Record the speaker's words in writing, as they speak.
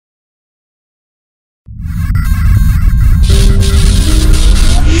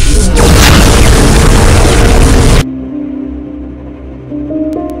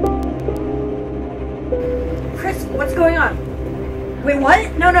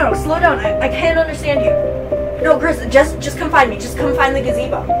no, slow down. I can't understand you. No, Chris, just come find me. Just come find the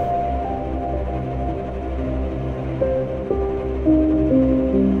gazebo.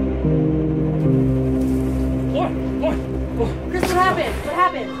 Chris, what happened? What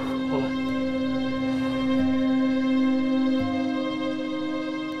happened? Hold on.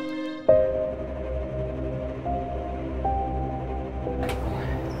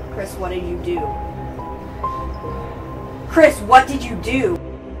 Chris, what did you do? Chris, what did you do?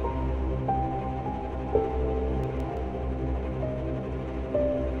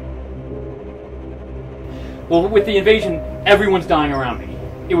 Well, with the invasion, everyone's dying around me.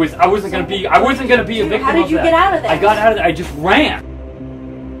 I wasn't gonna be a victim of that. How did you get out of there? I got out of there. I just ran.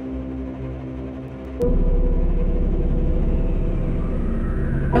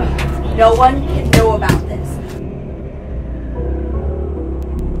 No one can know about this.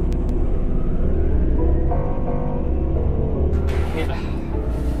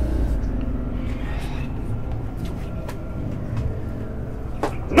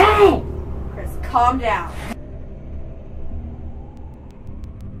 No! Chris, calm down.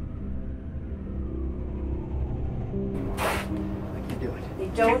 They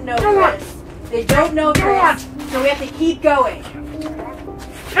don't know Chris. They don't know Chris. So we have to keep going.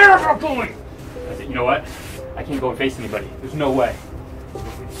 Care about going! I said, you know what? I can't go and face anybody. There's no way.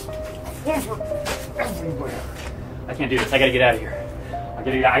 I can't do this. I gotta get out of here. I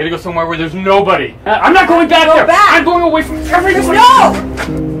gotta go somewhere where there's nobody. I'm not going back there! Back. I'm going away from everybody! No!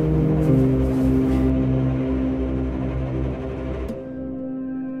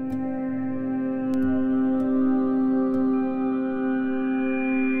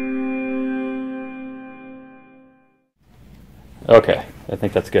 Okay, I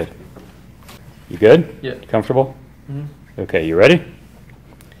think that's good. You good? Yeah. Comfortable? Mm-hmm. Okay, you ready?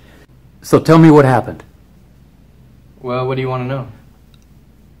 So tell me what happened. Well, what do you want to know?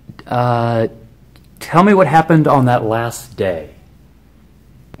 Tell me what happened on that last day.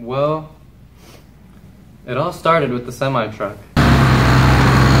 Well, it all started with the semi-truck.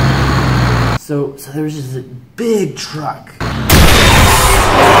 So there was just a big truck.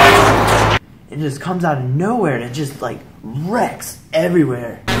 It just comes out of nowhere and it just like wrecks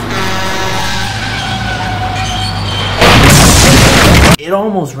everywhere. It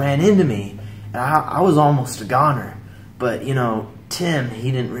almost ran into me, and I was almost a goner. But you know, Tim,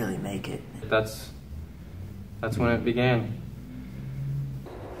 he didn't really make it. That's when it began.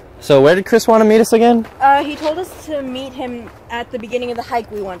 So where did Chris want to meet us again? He told us to meet him at the beginning of the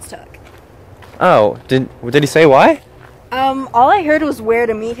hike we once took. Oh, did he say why? All I heard was where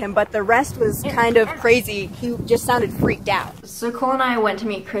to meet him, but the rest was kind of crazy. He just sounded freaked out. So Cole and I went to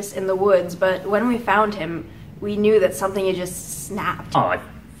meet Chris in the woods, but when we found him, we knew that something had just snapped. Oh, I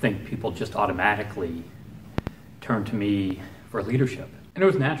think people just automatically turn to me for leadership. And it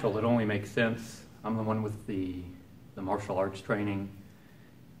was natural. It only makes sense. I'm the one with the martial arts training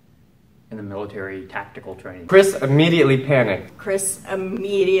and the military tactical training. Chris immediately panicked. Chris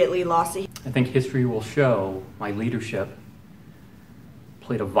immediately lost it. I think history will show my leadership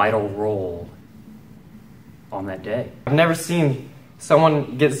played a vital role on that day. I've never seen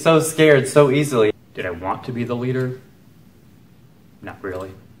someone get so scared so easily. Did I want to be the leader? Not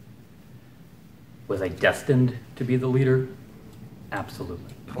really. Was I destined to be the leader?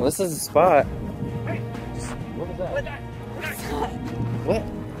 Absolutely. Well, this is the spot. What was that? What?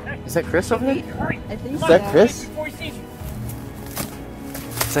 Is that Chris over there? I think Is that Chris?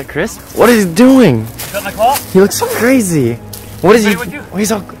 Is that Chris? What is he doing? Is that my call? He looks so crazy. What is he? Oh,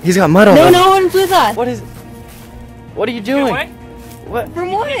 he's got mud on him. No one's with us. What are you doing? What?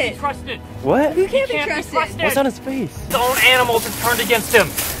 From what? He can't be trusted. What? Who can't be trusted? What's on his face? His own animals have turned against him.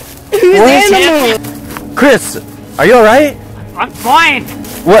 Who's animal? Chris, are you alright? I'm fine.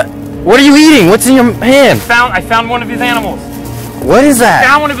 What are you eating? What's in your hand? I found one of his animals. What is that?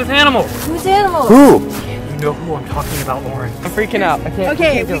 Found one of his animals. Who's animal? Who? You know who I'm talking about, Lauren. I'm freaking out. I can't.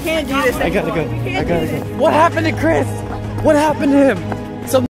 Okay, we can't do this. I gotta go. I gotta go. What happened to Chris? What happened to him?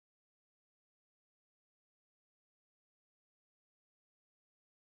 So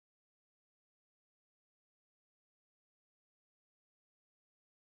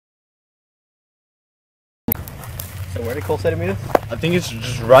where did Cole say to meet us? I think it's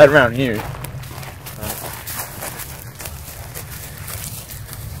just right around here.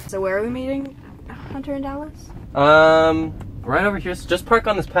 So where are we meeting Hunter and Dallas? Right over here. So just park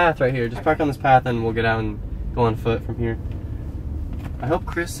on this path right here. Just park on this path and we'll get out and go on foot from here. I hope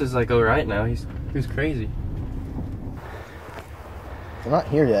Chris is like alright now. He was crazy. They're not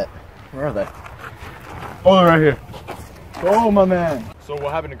here yet. Where are they? Oh, they're right here. Oh, my man. So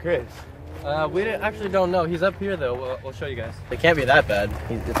what happened to Chris? We actually don't know. He's up here though. We'll show you guys. It can't be that bad.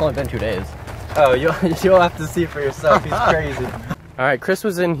 It's only been 2 days. Oh, you'll have to see for yourself. He's crazy. All right, Chris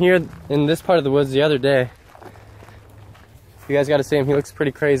was in here in this part of the woods the other day. You guys got to see him. He looks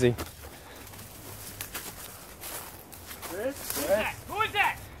pretty crazy. Chris? Who is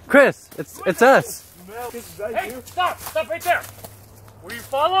that? Chris, it's us. Hey, stop right there. Were you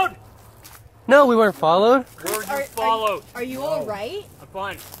followed? No, we weren't followed. Were you followed? Are you all right? I'm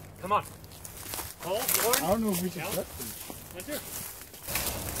fine. Come on. Hold, Lord. I don't know if we should let them. Enter.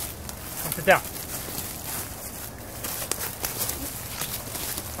 Come sit down.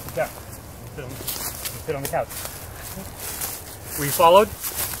 Sit down. Sit on the couch. Were you followed?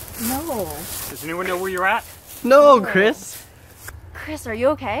 No. Does anyone know where you're at? No, Chris. Chris, are you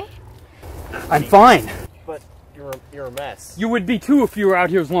okay? I'm fine. But you're a mess. You would be too if you were out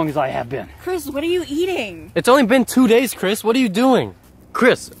here as long as I have been. Chris, what are you eating? It's only been 2 days, Chris. What are you doing?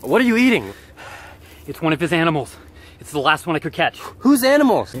 Chris, what are you eating? It's one of his animals. It's the last one I could catch. Whose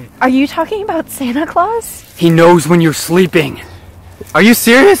animals? Are you talking about Santa Claus? He knows when you're sleeping. Are you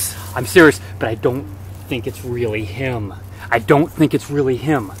serious? I'm serious, but I don't think it's really him. I don't think it's really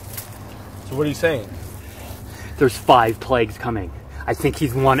him. So what are you saying? There's 5 plagues coming. I think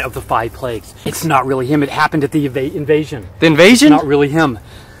he's one of the 5 plagues. It's not really him. It happened at the invasion. The invasion? It's not really him.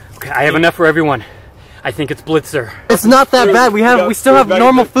 Okay, I have enough for everyone. I think it's Blitzer. It's not that bad. We still have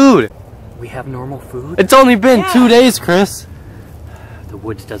normal food. We have normal food? It's only been 2 days, Chris. The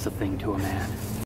woods does a thing to a man.